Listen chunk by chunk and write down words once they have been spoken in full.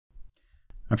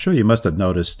I'm sure you must have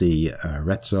noticed the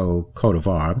Arezzo coat of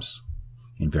arms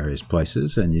in various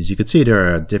places, and as you can see,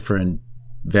 there are different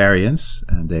variants,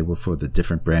 and they were for the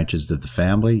different branches of the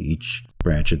family. Each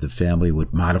branch of the family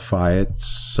would modify it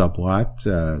somewhat,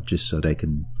 just so they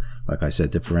can, like I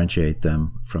said, differentiate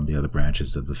them from the other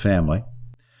branches of the family.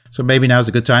 So maybe now's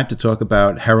a good time to talk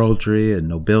about heraldry and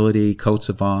nobility, coats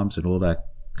of arms, and all that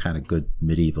kind of good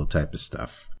medieval type of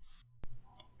stuff.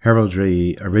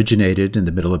 Heraldry originated in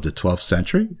the middle of the 12th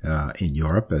century in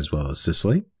Europe as well as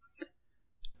Sicily.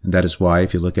 And that is why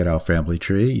if you look at our family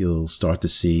tree, you'll start to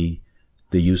see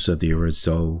the use of the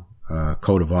Arezzo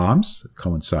coat of arms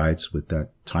coincides with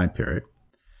that time period.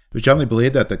 We generally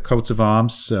believe that the coats of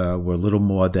arms were little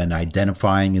more than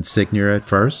identifying insignia at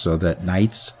first, so that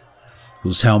knights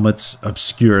whose helmets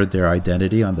obscured their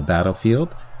identity on the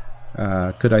battlefield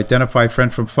could identify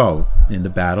friend from foe in the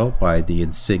battle by the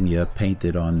insignia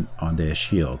painted on their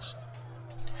shields.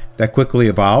 That quickly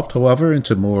evolved, however,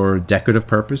 into more decorative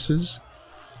purposes.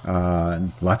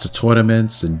 Lots of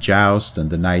tournaments and jousts, and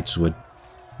the knights would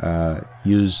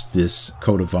use this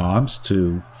coat of arms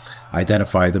to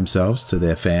identify themselves to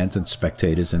their fans and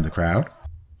spectators in the crowd.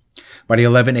 By the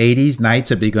 1180s, knights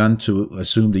had begun to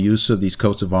assume the use of these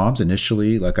coats of arms,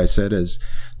 initially, like I said, as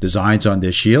designs on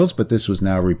their shields, but this was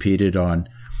now repeated on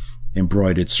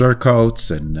embroidered surcoats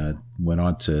and went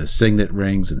on to signet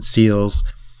rings and seals,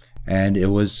 and it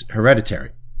was hereditary.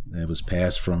 It was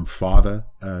passed from father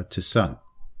to son.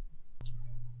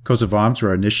 Coats of arms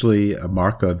were initially a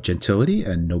mark of gentility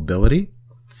and nobility,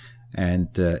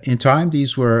 and in time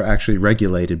these were actually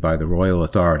regulated by the royal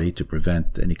authority to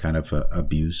prevent any kind of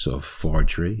abuse or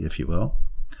forgery, if you will.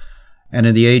 And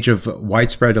in the age of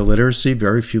widespread illiteracy,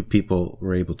 very few people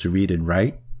were able to read and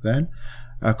write then.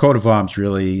 A coat of arms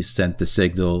really sent the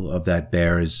signal of that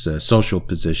bearer's social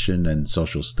position and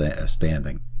social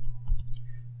standing.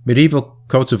 Medieval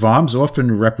coats of arms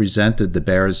often represented the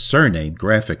bearer's surname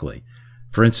graphically.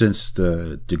 For instance,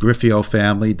 the Griffio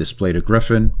family displayed a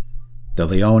griffin, the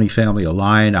Leone family a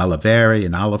lion, oliveri,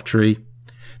 an olive tree.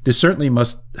 This certainly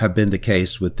must have been the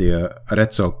case with the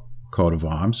Arezzo coat of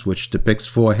arms, which depicts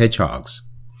 4 hedgehogs.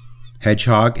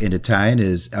 Hedgehog in Italian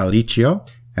is il riccio,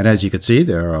 and as you can see,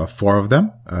 there are 4 of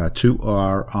them. 2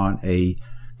 are on a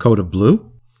coat of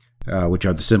blue, which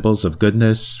are the symbols of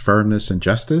goodness, firmness, and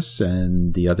justice,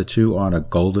 and the other 2 on a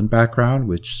golden background,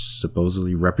 which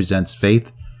supposedly represents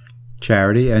faith,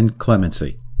 charity, and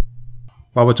clemency.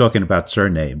 While we're talking about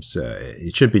surnames,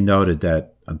 it should be noted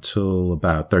that until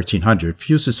about 1300,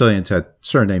 few Sicilians had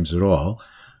surnames at all,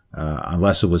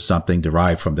 unless it was something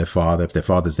derived from their father. If their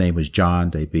father's name was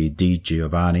John, they'd be Di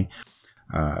Giovanni.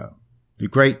 The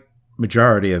great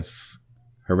majority of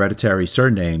hereditary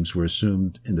surnames were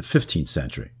assumed in the 15th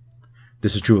century.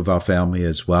 This is true of our family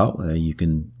as well. You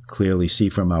can clearly see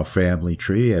from our family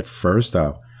tree at first,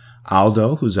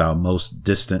 Aldo, who's our most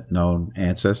distant known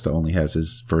ancestor, only has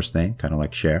his first name, kind of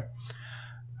like Cher.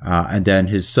 And then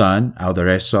his son,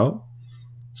 Arezzo,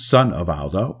 son of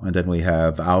Aldo. And then we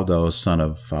have Aldo, son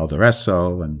of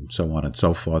Arezzo, and so on and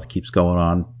so forth. It keeps going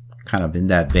on kind of in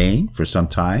that vein for some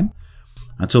time,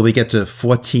 until we get to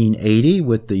 1480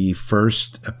 with the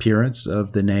first appearance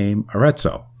of the name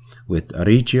Arezzo, with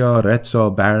Arigio Arezzo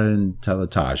Baron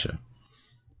Teletage.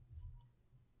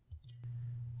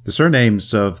 The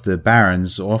surnames of the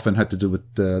barons often had to do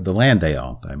with the land they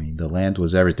owned. I mean, the land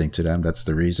was everything to them. That's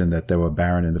the reason that they were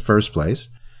baron in the first place.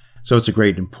 So it's a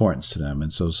great importance to them.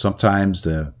 And so sometimes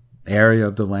the area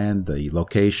of the land, the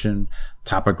location,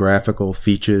 topographical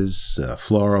features,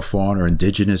 flora, fauna, or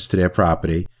indigenous to their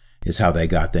property is how they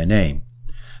got their name.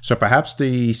 So perhaps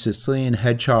the Sicilian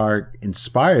hedgehog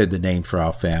inspired the name for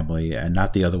our family and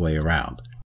not the other way around.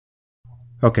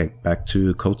 Okay, back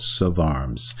to coats of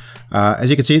arms. As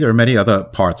you can see, there are many other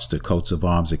parts to coats of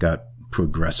arms that got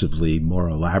progressively more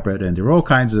elaborate, and there are all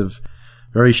kinds of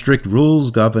very strict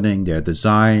rules governing their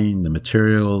design, the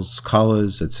materials,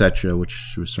 colors, etc.,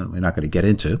 which we're certainly not going to get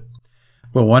into.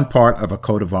 But one part of a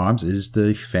coat of arms is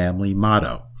the family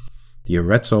motto. The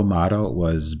Arezzo motto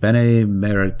was Bene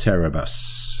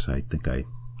Meriteribus. I think I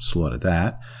slaughtered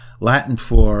that. Latin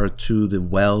for to the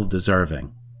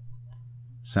well-deserving.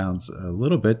 Sounds a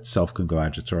little bit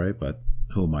self-congratulatory, but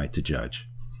who am I to judge?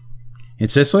 In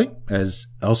Sicily,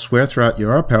 as elsewhere throughout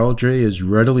Europe, heraldry is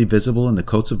readily visible in the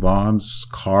coats of arms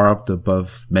carved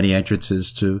above many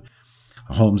entrances to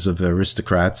homes of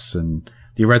aristocrats, and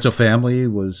the Arezzo family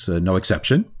was no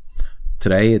exception.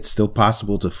 Today, it's still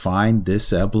possible to find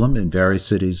this emblem in various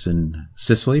cities in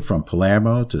Sicily, from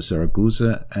Palermo to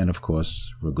Siracusa and, of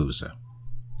course, Ragusa.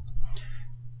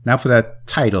 Now for that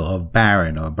title of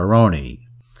Baron or Baroni.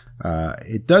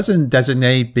 It doesn't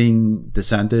designate being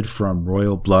descended from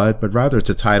royal blood, but rather it's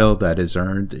a title that is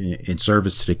earned in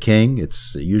service to the king.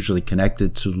 It's usually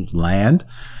connected to land.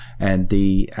 And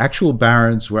the actual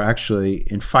barons were actually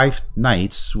in fief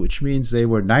knights, which means they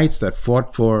were knights that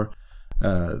fought for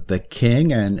the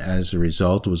king, and as a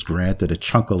result was granted a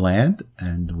chunk of land,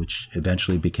 and which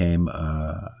eventually became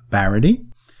barony.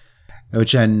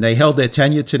 And they held their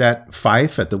tenure to that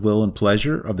fief at the will and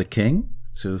pleasure of the king,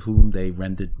 to whom they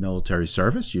rendered military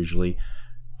service, usually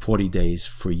 40 days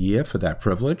per year for that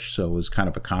privilege. So it was kind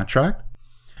of a contract.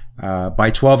 By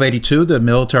 1282, the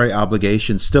military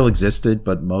obligation still existed,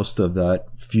 but most of the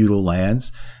feudal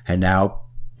lands had now,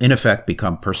 in effect,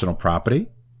 become personal property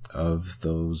of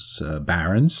those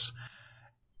barons.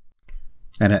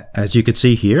 And as you can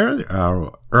see here,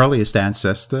 our earliest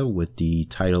ancestor with the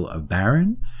title of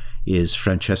baron is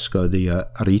Francesco di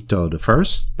Arezzo I,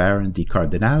 Baron di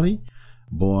Cardinali,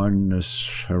 born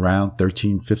around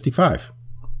 1355.